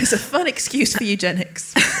 It's a fun excuse for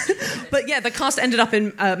eugenics. But yeah, the cast ended up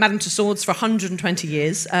in Madame Tussauds for 120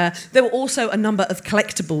 years. There were also a number of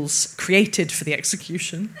collectibles created for the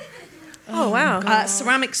execution. Oh, wow.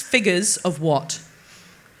 Ceramics figures of what?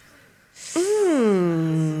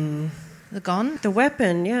 The gun? The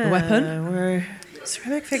weapon, yeah. The weapon? Were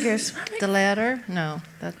ceramic figures. The letter? No,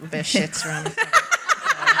 that would be a shit ceramic.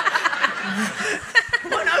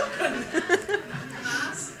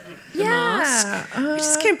 Yeah. I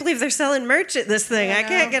just can't believe they're selling merch at this thing. I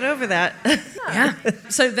can't get over that. Yeah.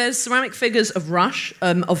 So there's ceramic figures of Rush,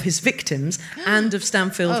 of his victims, and of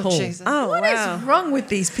Stanfield Hall. Jesus. Oh, What is wrong with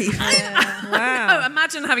these people? Wow. Oh,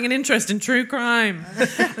 imagine having an interest in true crime.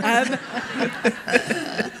 But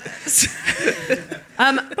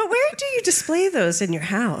where do you display those in your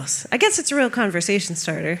house? I guess it's a real conversation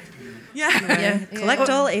starter. Yeah. Collect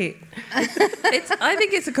all 8. I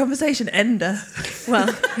think it's a conversation ender.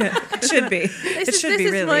 Well, it should be. It should be,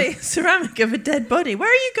 this really. is my ceramic of a dead body. Where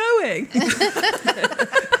are you going?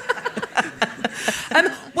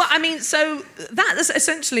 Well, I mean, so that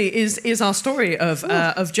essentially is our story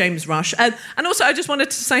of James Rush. And also, I just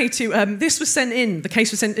wanted to say the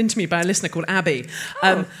case was sent in to me by a listener called Abby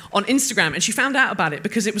on Instagram, and she found out about it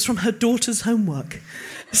because it was from her daughter's homework.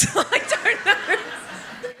 So I don't know.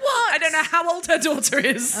 What? I don't know how old her daughter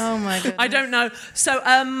is. Oh, my goodness. I don't know. So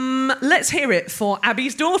let's hear it for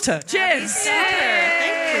Abby's daughter. Cheers.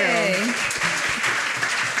 Thank you.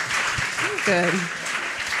 Good.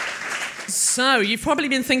 So, you've probably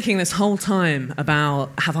been thinking this whole time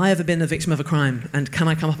about, have I ever been the victim of a crime? And can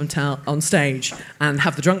I come up and tell on stage and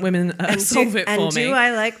have the drunk women solve it for me? And do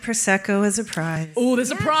I like Prosecco as a prize? Oh,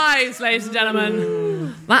 there's a prize, ladies and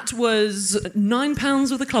gentlemen. That was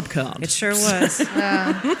 £9 with a club card. It sure was.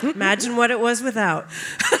 Imagine what it was without.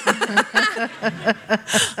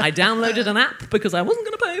 I downloaded an app because I wasn't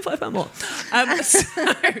going to pay £5 more.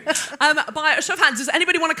 By a show of hands, does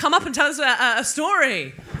anybody want to come up and tell us a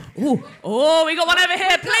story? Ooh. Oh, we got one over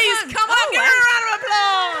here. Please come on, give her a round of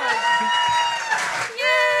applause.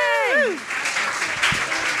 Yay!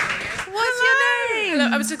 What's your name? Hello,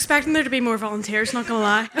 I was expecting there to be more volunteers, not gonna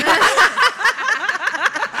lie.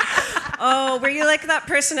 Oh, were you like that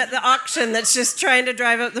person at the auction that's just trying to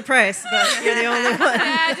drive up the price, but you're the only one?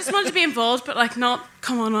 Yeah, I just wanted to be involved, but like not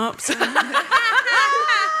come on up. So.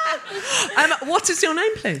 What is your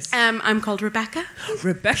name, please? I'm called Rebecca.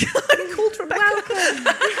 Rebecca? I'm called Rebecca. Welcome.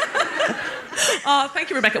 Thank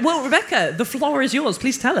you, Rebecca. Well, Rebecca, the floor is yours.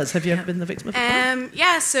 Please tell us, have you ever been the victim of a crime?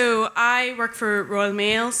 Yeah, so I work for Royal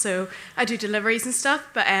Mail, so I do deliveries and stuff,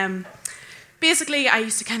 but basically I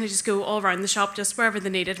used to kind of just go all around the shop just wherever they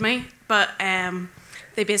needed me, but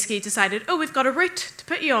they basically decided, we've got a route to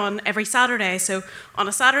put you on every Saturday, so on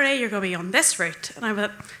a Saturday you're going to be on this route. And I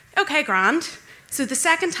went, okay, grand. So the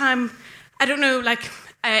second time, I don't know, like,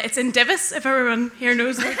 it's in Divis, if everyone here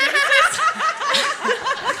knows where Divis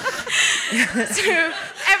is. So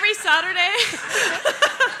every Saturday,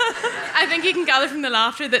 I think you can gather from the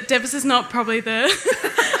laughter that Divis is not probably the...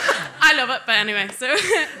 I love it, but anyway, so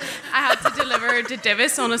I had to deliver to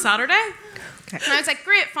Divis on a Saturday. Okay. And I was like,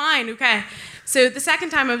 great, fine, okay. So the second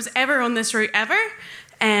time I was ever on this route ever,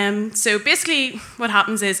 so basically what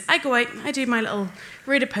happens is I go out, I do my little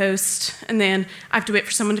route of post, and then I have to wait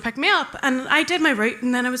for someone to pick me up. And I did my route,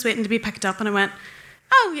 and then I was waiting to be picked up, and I went,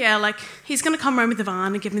 oh yeah, like, he's going to come round with the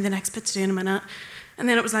van and give me the next bit to do in a minute. And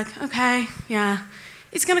then it was like, okay, yeah,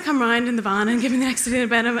 he's going to come round in the van and give me the next bit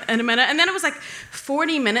in a minute. And then it was like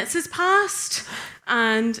 40 minutes has passed,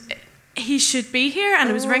 and he should be here, and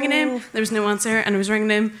I was ringing him, there was no answer, and I was ringing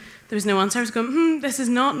him, there was no answer. I was going, this is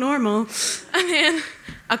not normal. And then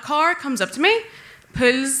a car comes up to me,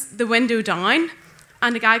 pulls the window down,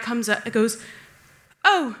 and a guy comes up and goes,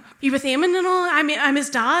 oh, you with Eamon and all? I'm his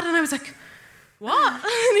dad. And I was like, what?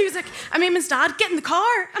 And he was like, I'm Eamon's dad, get in the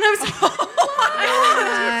car. And I was like, oh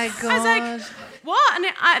my God. I was like, what? And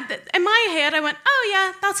in my head, I went, oh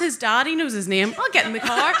yeah, that's his dad. He knows his name. I'll get in the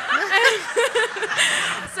car.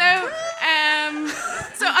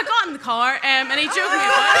 So I got in the car, and he joked me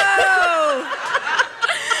about it.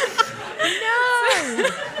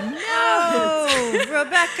 No,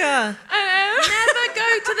 Rebecca. Never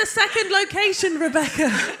go to the second location, Rebecca.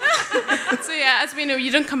 So yeah, as we know,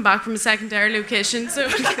 you don't come back from a secondary location. So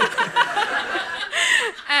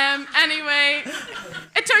anyway,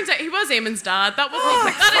 it turns out he was Eamon's dad. That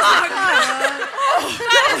wasn't.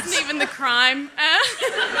 That isn't even the crime.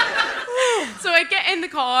 So I get in the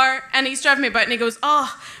car, and he's driving me about, and he goes,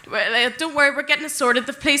 don't worry, we're getting it sorted.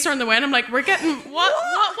 The police are on the way. And I'm like, we're getting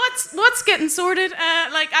what's getting sorted?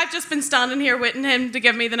 Like, I've just been standing here waiting him to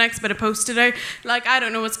give me the next bit of post to do. Like, I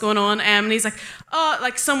don't know what's going on. And he's like,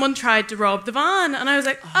 like someone tried to rob the van. And I was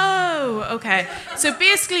like, oh, okay. So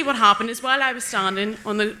basically what happened is while I was standing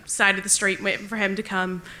on the side of the street waiting for him to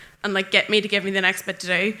come and like get me to give me the next bit to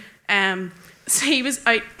do, so he was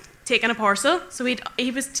out taking a parcel. So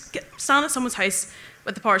he was standing at someone's house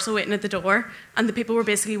with the parcel waiting at the door, and the people were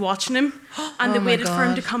basically watching him, and they waited for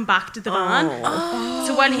him to come back to the van.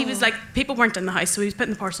 So while he was like, people weren't in the house, so he was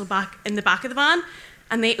putting the parcel back in the back of the van,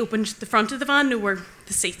 and they opened the front of the van, know where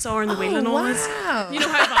the seats are and the wheel and all this. You know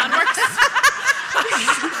how a van works?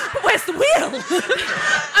 Where's the wheel?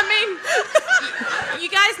 I mean, you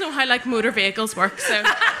guys know how like motor vehicles work, so.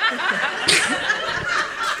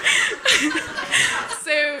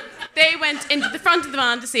 So they went into the front of the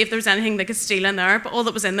van to see if there was anything they could steal in there, but all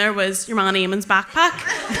that was in there was your man Eamon's backpack.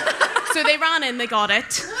 So they ran in, they got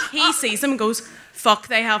it. He sees them and goes, fuck,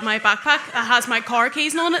 they have my backpack that has my car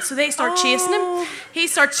keys on it. So they start chasing him. He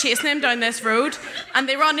starts chasing him down this road, and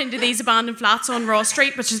they run into these abandoned flats on Ross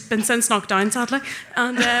Street, which has been since knocked down, sadly.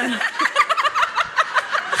 And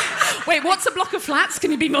Wait, what's a block of flats?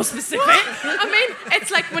 Can you be more specific? I mean, it's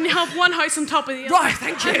like when you have one house on top of the other. Right,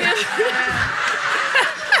 thank you.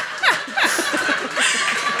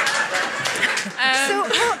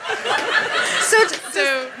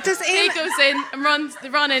 Does he goes in and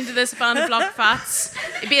run into this abandoned block of flats.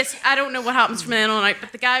 I don't know what happens from then on out,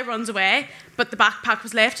 but the guy runs away, but the backpack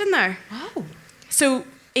was left in there. Oh. So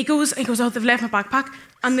he goes, oh, they've left my backpack.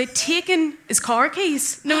 And they'd taken his car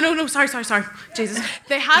keys. No, sorry. Jesus.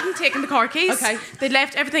 They hadn't taken the car keys. Okay. They'd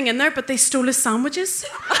left everything in there, but they stole his sandwiches.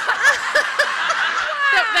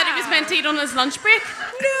 that he was meant to eat on his lunch break.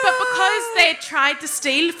 No. But because they tried to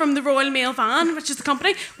steal from the Royal Mail van, which is the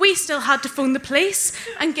company, we still had to phone the police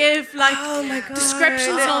and give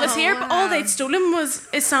descriptions and all this here. But all they'd stolen was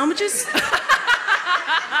his sandwiches.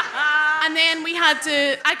 And then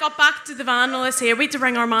I got back to the van and all this here. We had to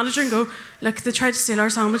ring our manager and go, look, they tried to steal our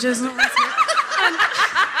sandwiches and all this here.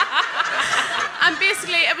 And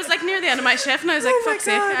basically, it was like near the end of my shift, and I was like, fuck's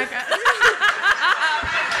sake.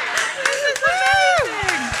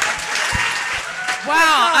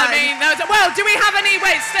 Wow, I mean, well, do we have any,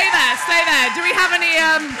 stay there. Do we have any,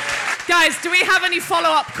 guys, do we have any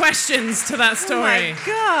follow-up questions to that story? Oh my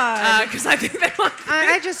God. Because I think they might.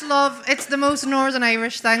 I just love, it's the most Northern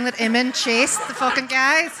Irish thing that Eamon chased the fucking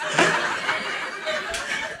guys.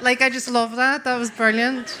 I just love that. That was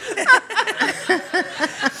brilliant.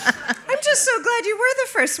 I'm just so glad you were the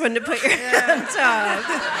first one to put your hand up.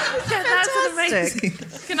 Yeah, that's amazing.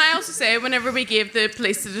 Can I also say, whenever we gave the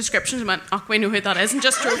police the descriptions, we went, oh, we know who that is, and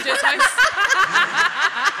just drove to his house.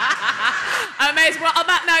 Amazing. Well, on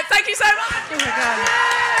that note, thank you so much. Oh my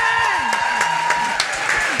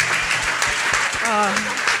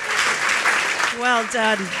God. Well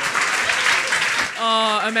done.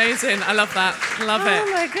 Oh, amazing. I love that. Love it.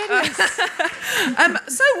 Oh, my goodness.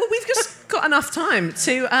 We've just got enough time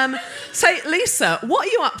to say, Lisa, what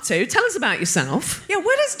are you up to? Tell us about yourself. Yeah,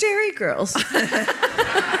 what is Dairy Girls?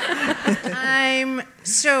 I'm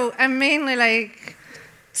mainly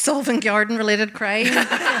solving garden-related crime.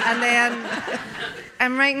 And then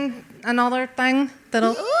I'm writing another thing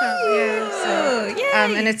that'll...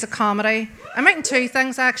 and it's a comedy. I'm writing two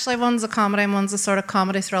things, actually. One's a comedy and one's a sort of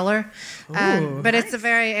comedy thriller. But it's a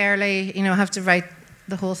very early, I have to write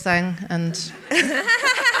the whole thing, and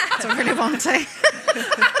don't really want to.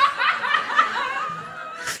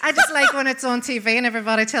 I just like when it's on TV and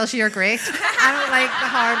everybody tells you you're great. I don't like the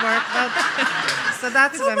hard work. So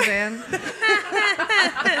that's what I'm doing.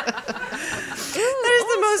 That is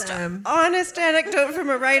the most honest anecdote from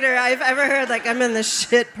a writer I've ever heard. I'm in the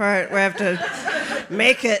shit part where I have to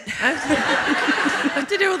make it. I have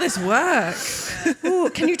to do all this work. Ooh,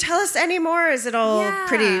 can you tell us any more? Is it all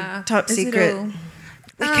pretty top secret?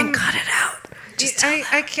 We can cut it out.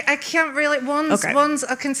 I can't really. One's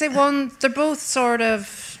I can say one. They're both sort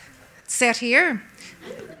of set here.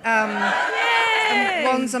 And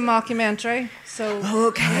one's a mockumentary. So nice.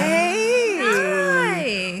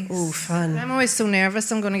 Oh, fun. I'm always so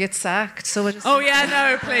nervous I'm going to get sacked. So I just. Oh yeah,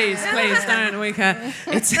 no, please don't.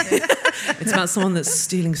 It's about someone that's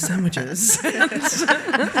stealing sandwiches. That's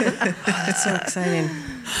so exciting.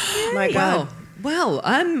 My God. Well,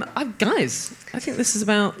 guys, I think this has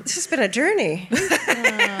been a journey.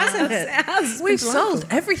 Hasn't it? It has. We've solved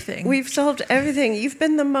everything. You've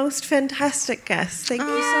been the most fantastic guest. Thank you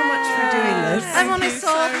so much for doing this. I've only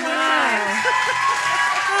solved one now.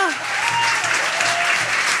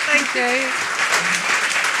 Thank you.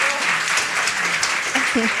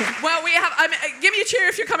 Well, we have... give me a cheer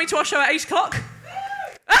if you're coming to our show at 8 o'clock.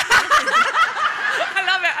 I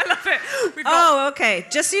love it. Okay.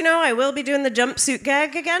 Just so you know, I will be doing the jumpsuit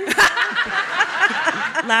gag again.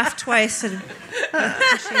 Laugh twice and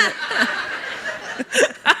appreciate it.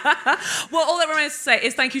 Well, all that remains to say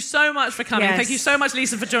is thank you so much for coming. Yes. Thank you so much,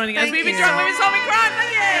 Lisa, for joining us. We've been you. Drunk Women Solving Crime.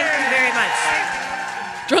 Thank you. Thank you very much.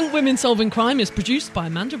 Drunk Women Solving Crime is produced by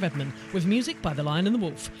Amanda Redman, with music by The Lion and the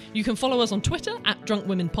Wolf. You can follow us on Twitter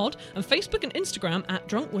 @DrunkWomenPod and Facebook and Instagram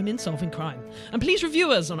 @DrunkWomenSolvingCrime. And please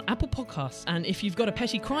review us on Apple Podcasts. And if you've got a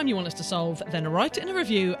petty crime you want us to solve, then write it in a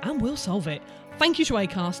review and we'll solve it. Thank you to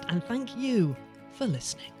Acast, and thank you for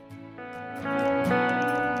listening.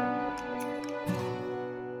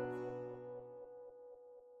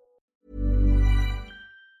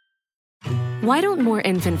 Why don't more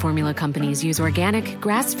infant formula companies use organic,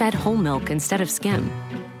 grass-fed whole milk instead of skim?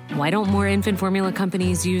 Why don't more infant formula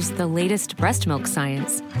companies use the latest breast milk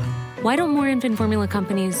science? Why don't more infant formula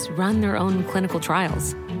companies run their own clinical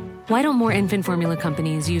trials? Why don't more infant formula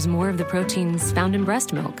companies use more of the proteins found in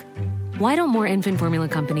breast milk? Why don't more infant formula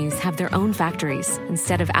companies have their own factories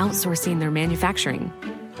instead of outsourcing their manufacturing?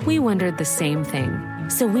 We wondered the same thing.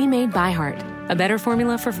 So we made ByHeart, A better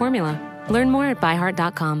formula for formula. Learn more at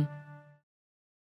byheart.com.